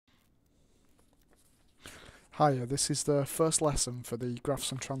Hiya, this is the first lesson for the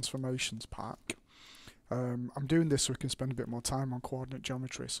Graphs and Transformations pack. I'm doing this so we can spend a bit more time on coordinate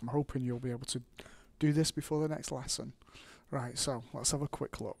geometry, so I'm hoping you'll be able to do this before the next lesson. Right, so let's have a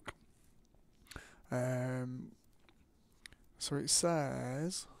quick look. So it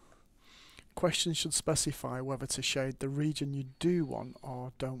says, questions should specify whether to shade the region you do want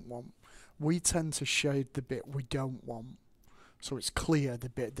or don't want. We tend to shade the bit we don't want, so it's clear the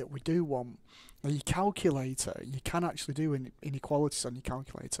bit that we do want. Now your calculator, you can actually do inequalities on your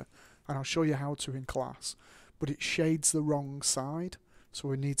calculator, and I'll show you how to in class, but it shades the wrong side, so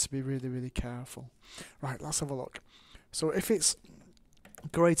we need to be really careful. Right, let's have a look. So if it's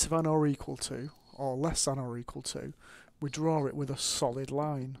greater than or equal to, or less than or equal to, we draw it with a solid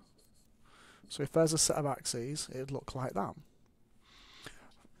line. So if there's a set of axes, it would look like that.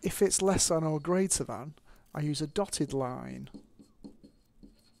 If it's less than or greater than, I use a dotted line.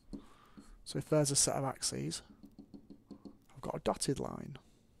 So if there's a set of axes, I've got a dotted line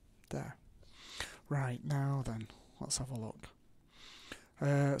there. Right, now then, let's have a look.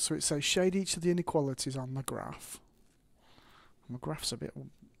 So it says shade each of the inequalities on the graph. My graph's a bit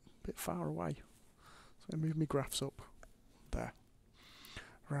far away, so I move my graphs up there.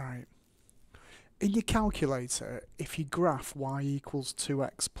 Right. In your calculator, if you graph y equals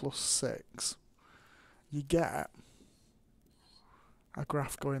 2x plus 6, you get a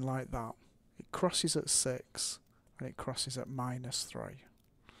graph going like that. It crosses at 6 and it crosses at -3.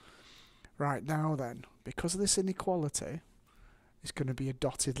 Right, now then, because of this inequality, it's going to be a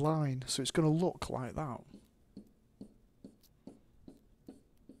dotted line, so it's going to look like that.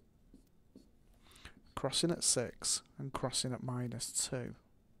 Crossing at 6 and crossing at -2.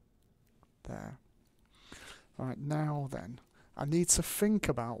 There. Right, now then, I need to think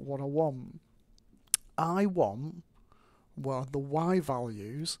about what I want. I want the y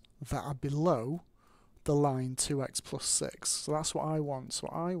values that are below the line 2x plus 6. So that's what I want. So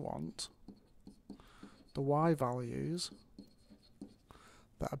I want the y values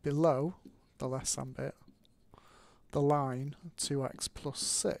that are below the less than bit, the line 2x plus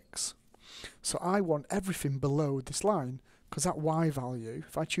 6. So I want everything below this line, because that y value,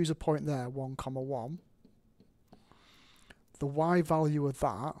 if I choose a point there, 1, 1, the y value of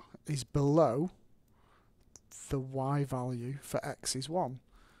that is below the y value for x is 1.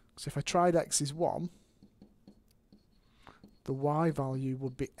 So if I tried x is 1, the y value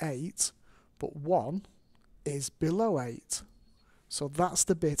would be 8, but 1 is below 8. So that's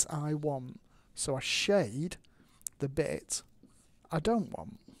the bit I want. So I shade the bit I don't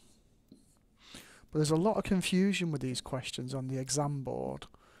want. But there's a lot of confusion with these questions on the exam board,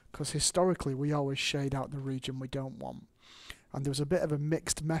 because historically we always shade out the region we don't want. And there was a bit of a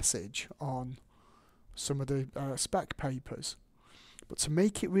mixed message on some of the spec papers. But to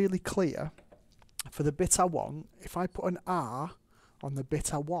make it really clear, for the bit I want, if I put an R on the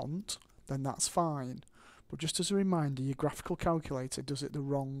bit I want, then that's fine. But just as a reminder, your graphical calculator does it the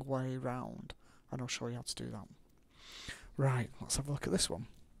wrong way round, and I'll show you how to do that. Right, let's have a look at this one.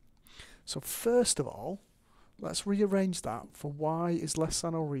 So first of all, let's rearrange that for y is less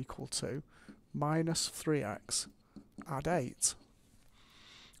than or equal to minus 3x add 8.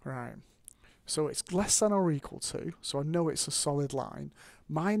 Right, so it's less than or equal to, so I know it's a solid line,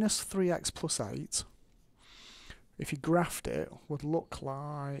 minus 3x plus 8. If you graphed it, would look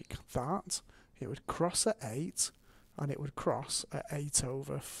like that. It would cross at 8, and it would cross at 8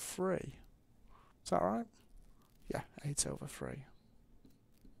 over 3. Is that right? Yeah, 8 over 3.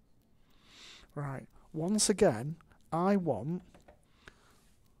 Right, once again, I want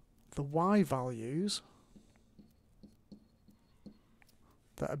the y values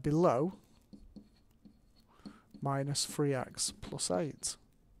that are below minus 3x plus 8.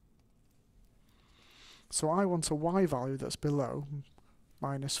 So I want a y value that's below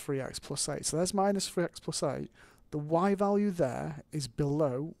minus 3x plus 8. So there's minus 3x plus 8. The y value there is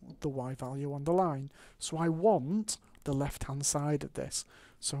below the y value on the line. So I want the left-hand side of this.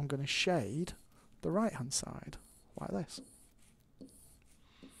 So I'm going to shade the right-hand side, like this.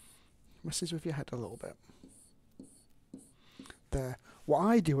 Messes with your head a little bit. There. What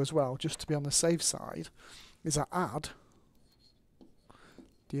I do as well, just to be on the safe side, is I add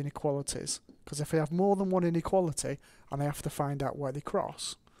the inequalities. Because if I have more than one inequality, and I have to find out where they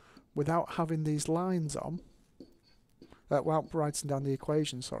cross, without having these lines on, without writing down the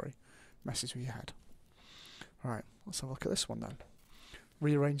equation, sorry, messes with your head. Right, let's have a look at this one then.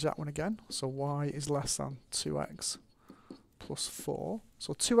 Rearrange that one again. So y is less than 2x plus 4.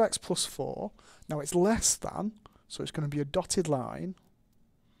 So 2x plus 4. Now it's less than, so it's going to be a dotted line.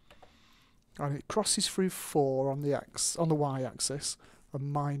 And it crosses through 4 on the y-axis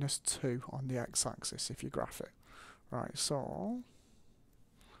and -2 on the x-axis if you graph it. Right, so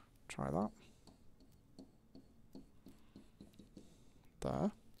try that.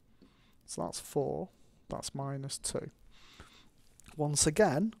 There. So that's 4. That's -2. Once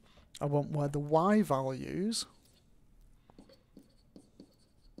again, I want where the y values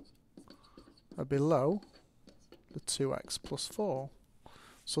are below the 2x plus 4.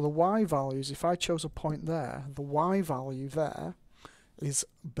 So the y values, if I chose a point there, the y value there is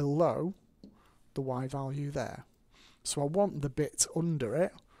below the y value there. So I want the bit under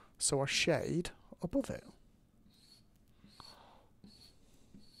it, so I shade above it.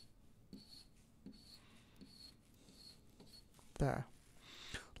 There.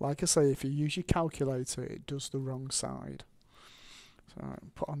 Like I say, if you use your calculator, it does the wrong side. So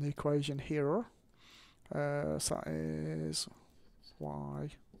put on the equation here. So that is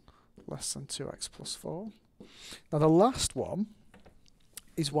y less than 2x plus 4. Now the last one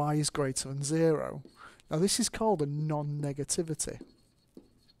is y is greater than 0. Now this is called a non-negativity,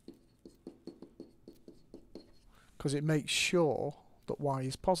 because it makes sure that y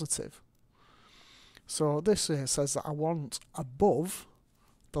is positive. So this here says that I want above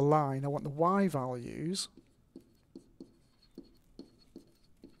the line, I want the y values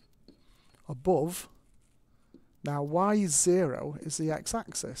above. Now y is 0 is the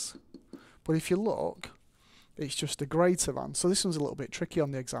x-axis, but if you look, it's just a greater than. So this one's a little bit tricky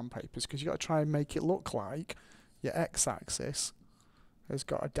on the exam papers, because you've got to try and make it look like your x-axis has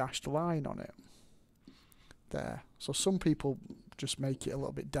got a dashed line on it. There. So some people just make it a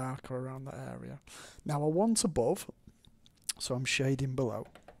little bit darker around that area. Now I want above, so I'm shading below.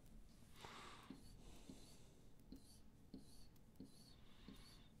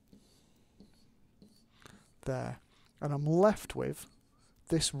 There. And I'm left with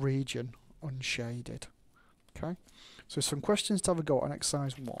this region unshaded. Okay, so some questions to have a go at on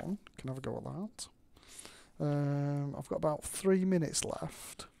exercise 1. Can have a go at that. I've got about 3 minutes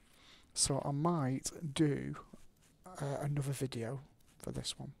left, so I might do another video for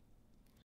this one.